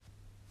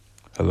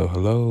Hello,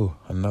 hello.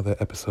 Another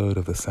episode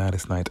of the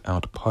Saddest Night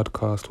Out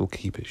podcast. We'll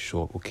keep it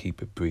short, we'll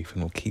keep it brief,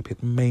 and we'll keep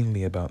it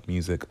mainly about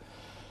music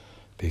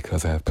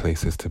because I have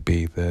places to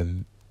be.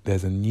 Then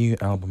there's a new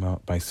album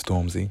out by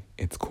Stormzy.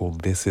 It's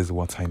called This Is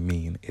What I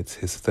Mean. It's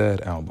his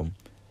third album.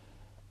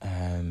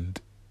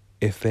 And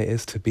if there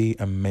is to be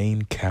a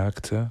main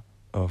character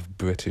of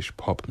British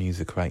pop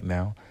music right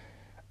now,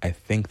 I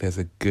think there's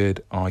a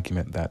good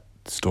argument that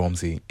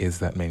Stormzy is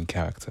that main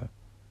character.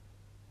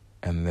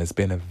 And there's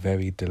been a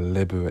very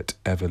deliberate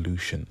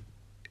evolution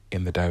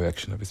in the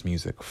direction of his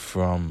music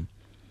from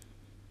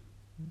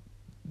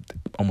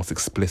almost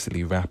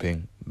explicitly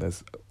rapping.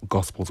 There's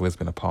gospel's always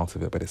been a part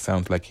of it, but it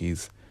sounds like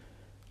he's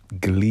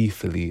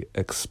gleefully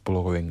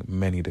exploring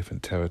many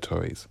different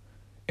territories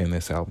in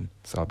this album.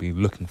 So I'll be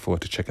looking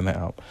forward to checking that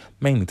out.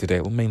 Mainly today,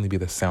 it will mainly be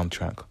the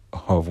soundtrack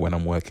of when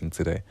I'm working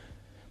today.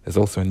 There's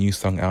also a new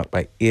song out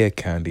by Ear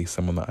Candy,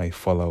 someone that I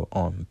follow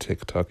on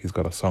TikTok. He's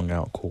got a song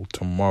out called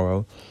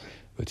Tomorrow,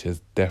 which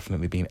has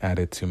definitely been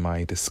added to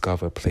my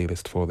Discover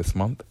playlist for this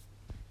month.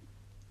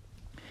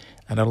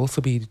 And I'll also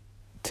be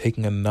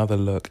taking another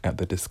look at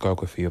the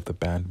discography of the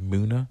band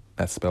Muna.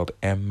 That's spelled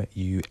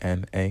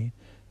M-U-N-A.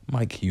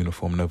 Mike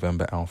Uniform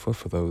November Alpha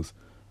for those,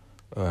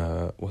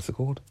 what's it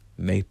called?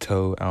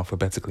 NATO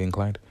alphabetically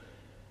inclined.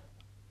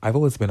 I've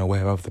always been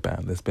aware of the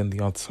band. There's been the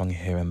odd song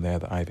here and there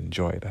that I've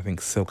enjoyed. I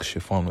think Silk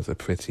Chiffon was a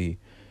pretty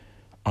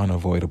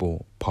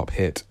unavoidable pop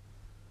hit.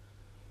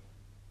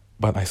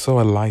 But I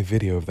saw a live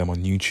video of them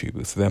on YouTube.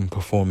 It's them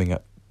performing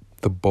at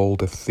the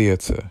Boulder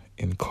Theatre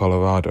in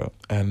Colorado.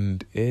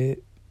 And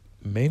it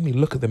made me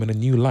look at them in a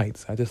new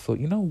light. I just thought,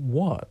 you know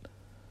what?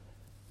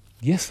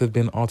 Yes, there have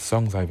been odd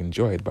songs I've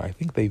enjoyed, but I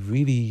think they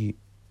really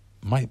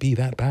might be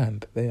that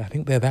band. I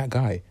think they're that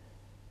guy.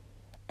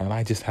 And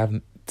I just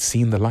haven't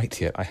seen the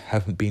light yet. I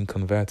haven't been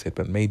converted,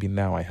 but maybe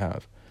now I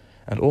have.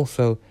 And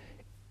also,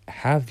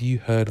 have you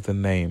heard the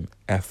name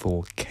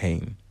Ethel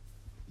Cain?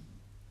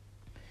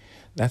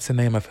 That's a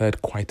name I've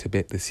heard quite a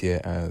bit this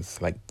year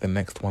as like the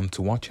next one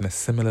to watch. In a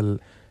similar,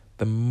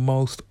 the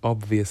most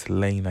obvious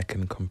lane I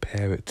can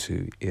compare it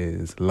to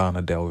is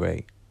Lana Del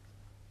Rey.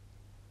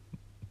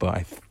 But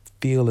I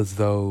feel as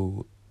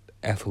though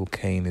Ethel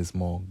Cain is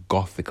more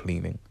gothic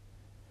leaning.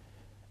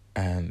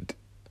 And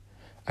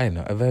I don't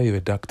know, a very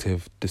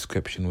reductive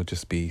description would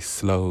just be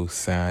slow,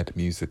 sad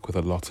music with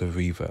a lot of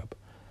reverb.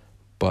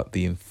 But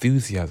the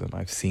enthusiasm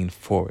I've seen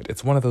for it,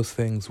 it's one of those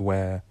things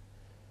where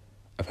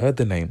I've heard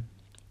the name,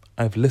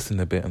 I've listened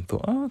a bit and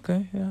thought, oh,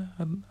 okay, yeah,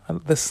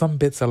 there's some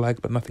bits I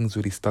like, but nothing's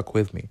really stuck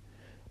with me.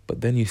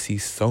 But then you see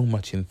so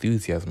much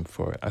enthusiasm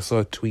for it. I saw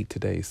a tweet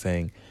today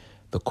saying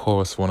the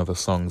chorus for one of the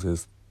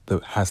songs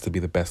has to be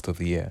the best of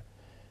the year.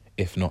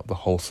 If not, the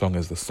whole song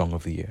is the song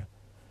of the year.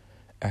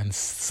 And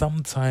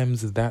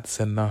sometimes that's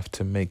enough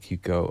to make you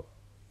go,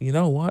 you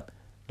know what?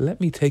 Let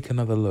me take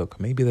another look.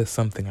 Maybe there's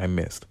something I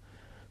missed.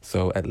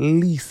 So at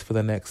least for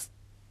the next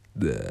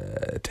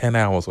 10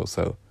 hours or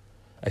so,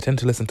 I tend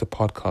to listen to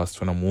podcasts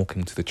when I'm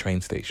walking to the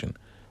train station.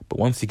 But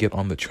once you get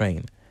on the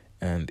train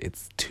and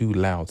it's too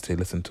loud to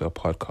listen to a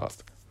podcast,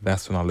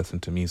 that's when I'll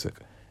listen to music.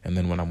 And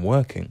then when I'm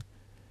working,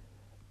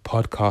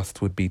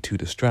 podcasts would be too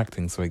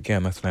distracting. So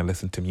again, that's when I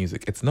listen to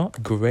music. It's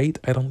not great,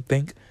 I don't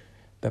think,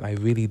 that I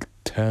really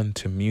turn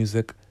to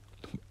music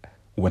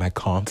when I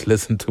can't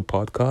listen to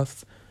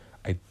podcasts.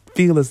 I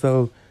feel as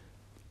though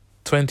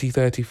 20,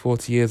 30,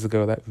 40 years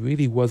ago, that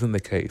really wasn't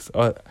the case.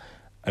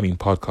 I mean,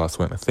 podcasts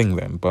weren't a thing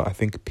then, but I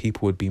think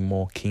people would be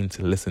more keen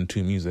to listen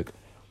to music.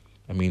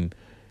 I mean,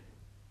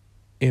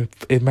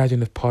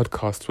 imagine if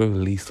podcasts were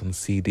released on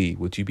CD.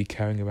 Would you be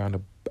carrying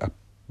around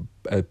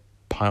a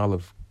pile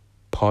of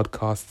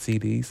podcast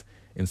CDs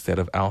instead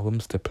of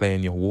albums to play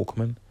in your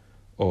Walkman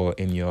or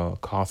in your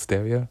car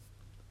stereo?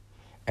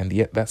 And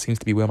yet that seems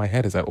to be where my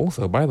head is at.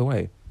 Also, by the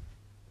way,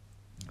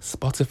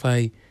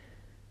 Spotify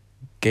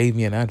gave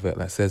me an advert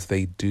that says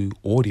they do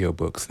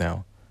audiobooks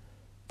now.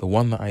 The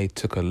one that I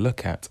took a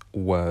look at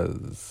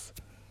was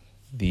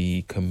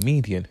the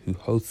comedian who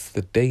hosts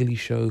The Daily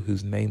Show,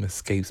 whose name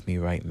escapes me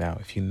right now.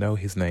 If you know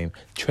his name,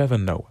 Trevor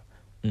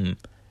Noah,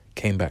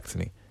 came back to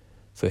me.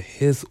 So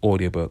his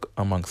audiobook,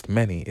 amongst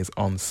many, is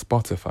on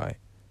Spotify.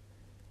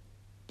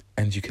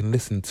 And you can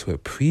listen to a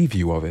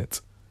preview of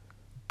it,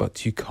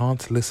 but you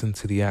can't listen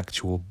to the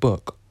actual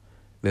book.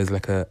 There's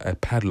like a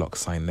padlock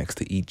sign next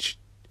to each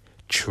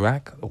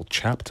track or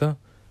chapter.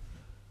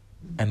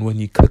 And when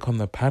you click on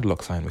the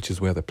padlock sign, which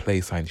is where the play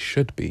sign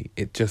should be,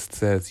 it just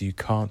says you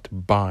can't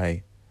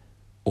buy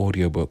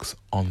audiobooks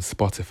on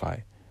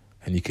Spotify.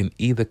 And you can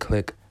either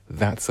click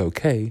that's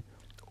okay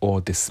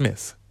or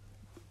dismiss.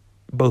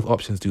 Both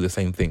options do the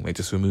same thing. They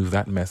just remove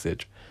that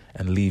message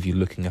and leave you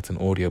looking at an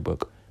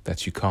audiobook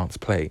that you can't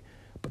play.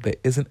 But there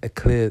isn't a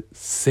clear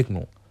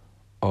signal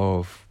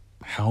of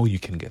how you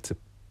can get to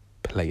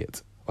play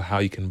it or how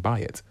you can buy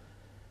it.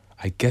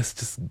 I guess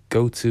just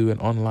go to an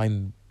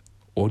online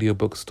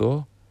audiobook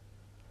store.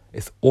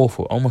 It's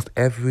awful. Almost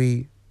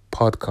every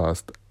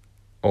podcast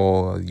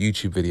or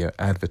YouTube video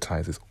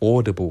advertises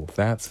Audible.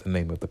 That's the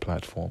name of the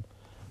platform.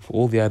 For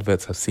all the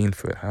adverts I've seen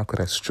for it, how could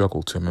I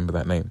struggle to remember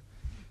that name?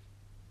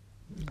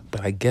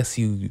 But I guess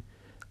you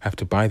have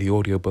to buy the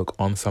audiobook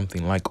on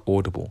something like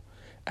Audible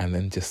and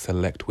then just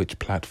select which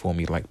platform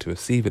you'd like to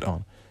receive it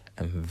on.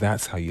 And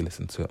that's how you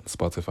listen to it on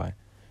Spotify.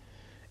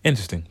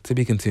 Interesting, to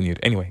be continued.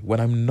 Anyway, when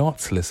I'm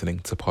not listening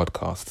to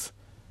podcasts,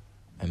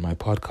 and my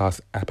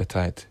podcast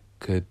appetite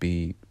could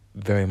be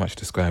very much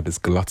described as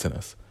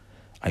gluttonous,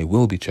 I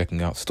will be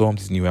checking out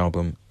Stormzy's new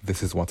album,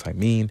 This Is What I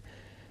Mean,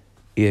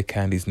 Ear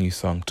Candy's new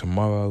song,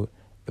 Tomorrow,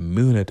 the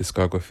Muna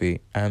discography,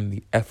 and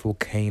the Ethel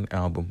Cain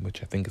album,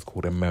 which I think is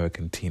called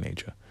American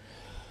Teenager.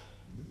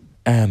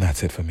 And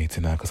that's it for me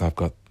tonight,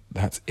 because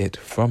that's it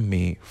from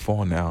me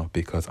for now,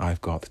 because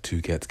I've got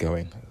to get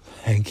going.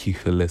 Thank you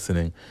for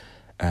listening,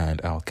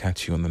 and I'll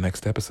catch you on the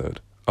next episode.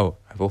 Oh,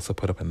 I've also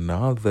put up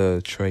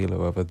another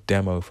trailer of a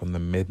demo from the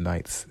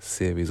Midnights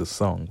series of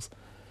songs.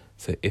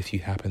 So if you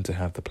happen to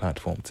have the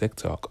platform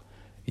TikTok,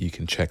 you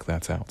can check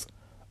that out.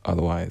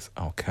 Otherwise,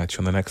 I'll catch you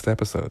on the next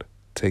episode.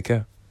 Take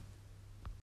care.